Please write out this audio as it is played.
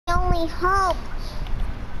need help.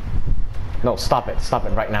 No, stop it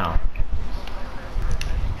right now.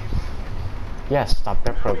 Yes, stop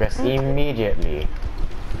their progress immediately.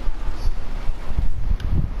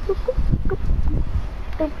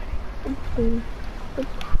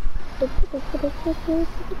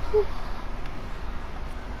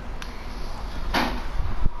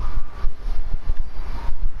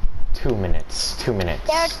 Two minutes.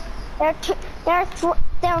 There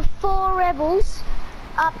are 4 rebels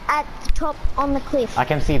up at the top on the cliff. I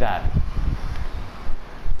can see that.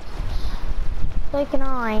 So can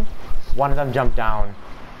I. One of them jumped down.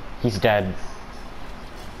 He's dead.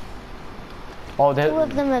 Oh,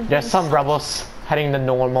 there's some rebels heading the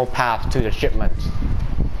normal path to the shipment.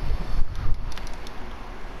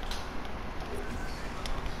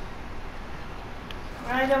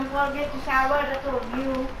 I don't forget to shower, I told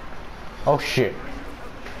you. Oh shit.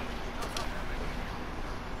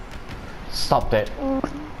 Stop it.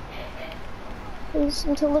 Please,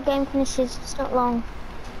 until the game finishes, it's not long.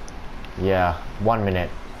 Yeah, 1 minute.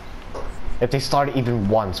 If they start even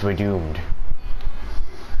once, we're doomed.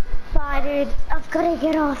 Bye, dude. I've got to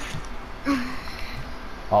get off.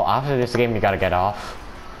 Oh, after this game, you gotta get off.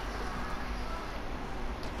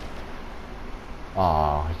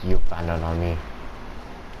 Oh, you abandoned on me.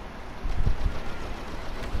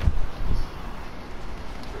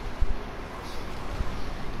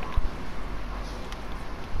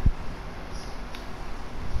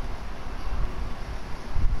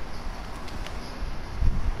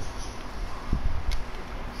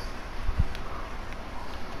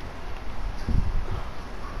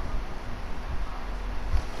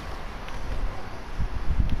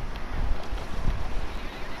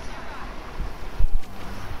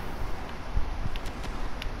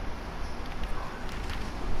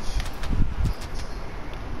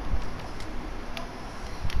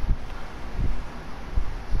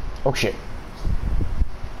 Oh shit.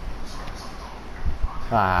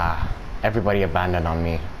 Ah, everybody abandoned on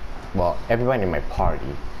me. Well, everybody in my party.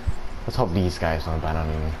 Let's hope these guys don't abandon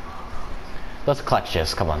me. Let's clutch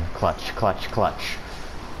this, come on. Clutch.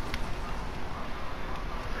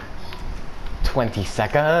 20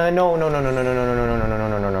 seconds. No.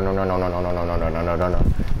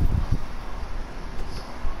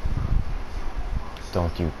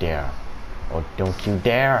 Don't you dare. Oh, don't you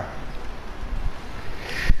dare.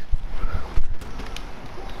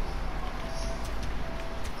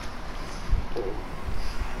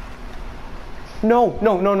 No.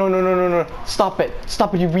 Stop it,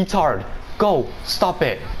 you retard. Go, stop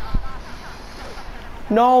it.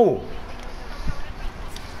 No.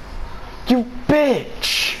 You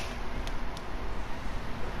bitch.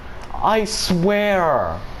 I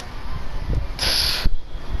swear.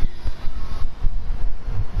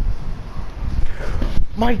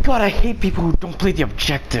 My god, I hate people who don't play the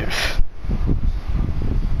objective.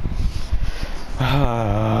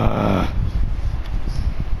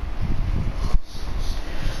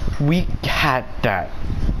 We had that,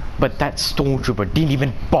 but that stormtrooper didn't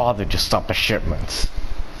even bother to stop the shipments.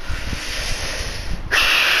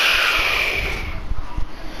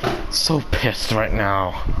 So pissed right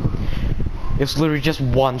now. It's literally just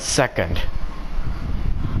 1 second.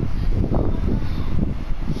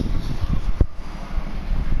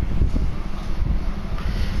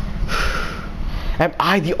 Am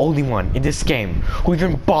I the only one in this game who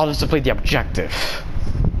even bothers to play the objective?